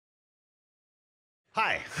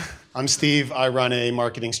Hi, I'm Steve. I run a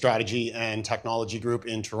marketing strategy and technology group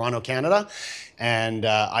in Toronto, Canada. And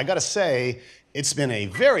I gotta say, it's been a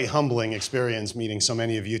very humbling experience meeting so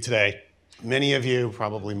many of you today. Many of you,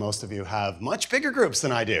 probably most of you, have much bigger groups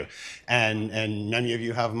than I do. And many of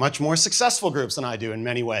you have much more successful groups than I do in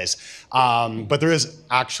many ways. But there is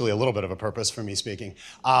actually a little bit of a purpose for me speaking.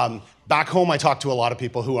 Back home, I talk to a lot of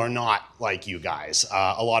people who are not like you guys.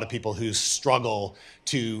 A lot of people who struggle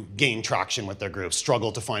to gain traction with their groups,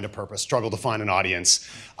 struggle to find a purpose, struggle to find an audience.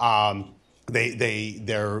 Some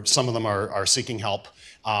of them are seeking help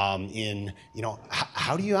in,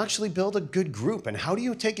 how do you actually build a good group, and how do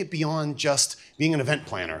you take it beyond just being an event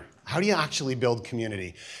planner? How do you actually build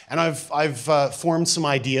community? And I've formed some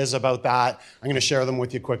ideas about that. I'm going to share them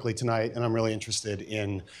with you quickly tonight, and I'm really interested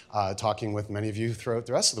in talking with many of you throughout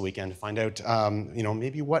the rest of the weekend to find out,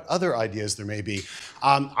 maybe what other ideas there may be.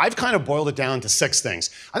 I've kind of boiled it down to 6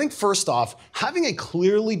 things. I think first off, having a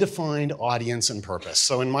clearly defined audience and purpose.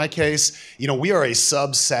 So in my case, we are a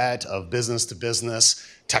subset of business to business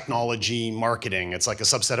technology marketing. It's like a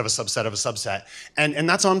subset of a subset of a subset. And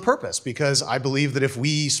that's on purpose, because I believe that if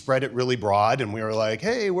we spread it really broad and we were like,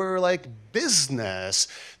 hey, we're like business,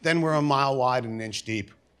 then we're a mile wide and an inch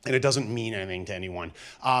deep, and it doesn't mean anything to anyone.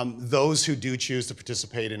 Those who do choose to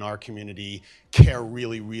participate in our community care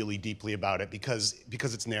really, really deeply about it because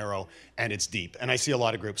it's narrow and it's deep. And I see a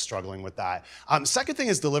lot of groups struggling with that. Second thing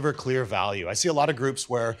is deliver clear value. I see a lot of groups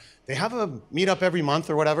where they have a meetup every month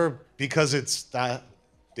or whatever because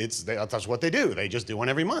that's what they do. They just do one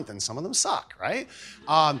every month, and some of them suck, right?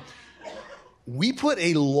 We put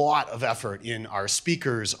a lot of effort in our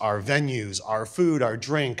speakers, our venues, our food, our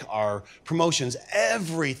drink, our promotions,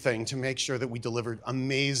 everything to make sure that we delivered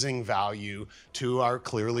amazing value to our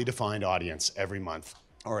clearly defined audience every month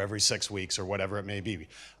or every 6 weeks or whatever it may be.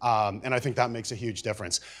 And I think that makes a huge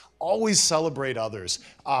difference. Always celebrate others.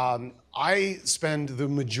 I spend the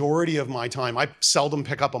majority of my time, I seldom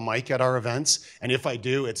pick up a mic at our events, and if I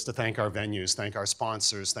do, it's to thank our venues, thank our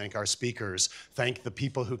sponsors, thank our speakers, thank the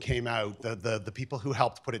people who came out, the people who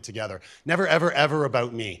helped put it together. Never, ever, ever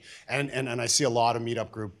about me. And I see a lot of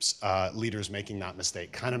meetup groups, leaders making that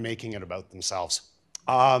mistake, kind of making it about themselves.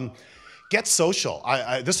 Get social.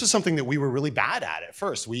 This was something that we were really bad at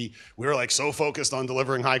first. We were like so focused on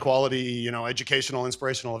delivering high quality, educational,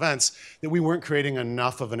 inspirational events that we weren't creating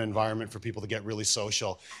enough of an environment for people to get really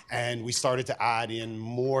social. And we started to add in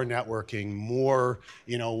more networking, more,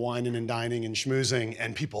 whining and dining and schmoozing,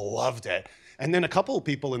 and people loved it. And then a couple of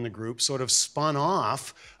people in the group sort of spun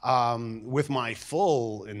off, with my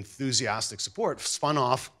full enthusiastic support, spun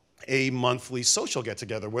off a monthly social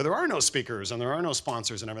get-together where there are no speakers and there are no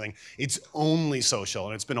sponsors and everything. It's only social,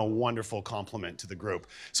 and it's been a wonderful compliment to the group.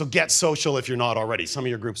 So get social if you're not already. Some of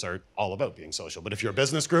your groups are all about being social, but if you're a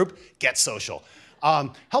business group, get social.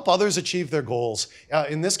 Help others achieve their goals.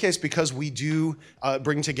 In this case, because we do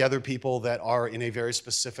bring together people that are in a very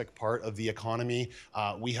specific part of the economy,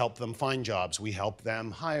 we help them find jobs. We help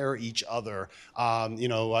them hire each other.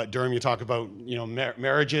 Durham, you talk about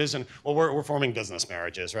marriages, and well, we're forming business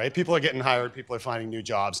marriages, right? People are getting hired, people are finding new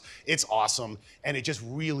jobs. It's awesome, and it just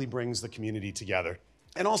really brings the community together.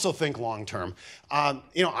 And also think long-term.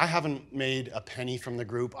 I haven't made a penny from the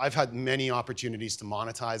group. I've had many opportunities to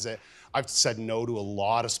monetize it. I've said no to a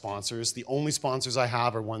lot of sponsors. The only sponsors I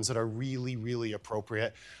have are ones that are really, really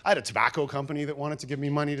appropriate. I had a tobacco company that wanted to give me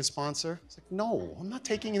money to sponsor. It's like, no, I'm not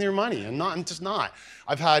taking your money. I'm just not.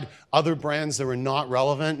 I've had other brands that were not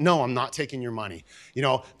relevant. No, I'm not taking your money.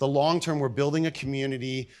 The long-term, we're building a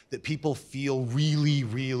community that people feel really,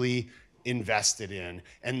 really invested in.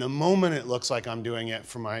 And the moment it looks like I'm doing it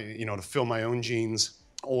for my, to fill my own jeans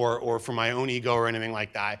or for my own ego or anything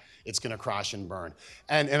like that, it's going to crash and burn.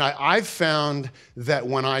 And I've found that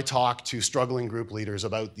when I talk to struggling group leaders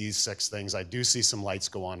about these 6 things, I do see some lights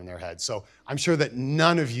go on in their head. So I'm sure that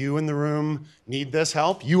none of you in the room need this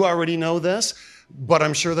help. You already know this, but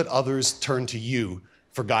I'm sure that others turn to you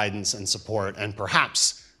for guidance and support, and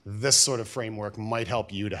perhaps this sort of framework might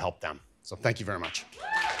help you to help them. So thank you very much.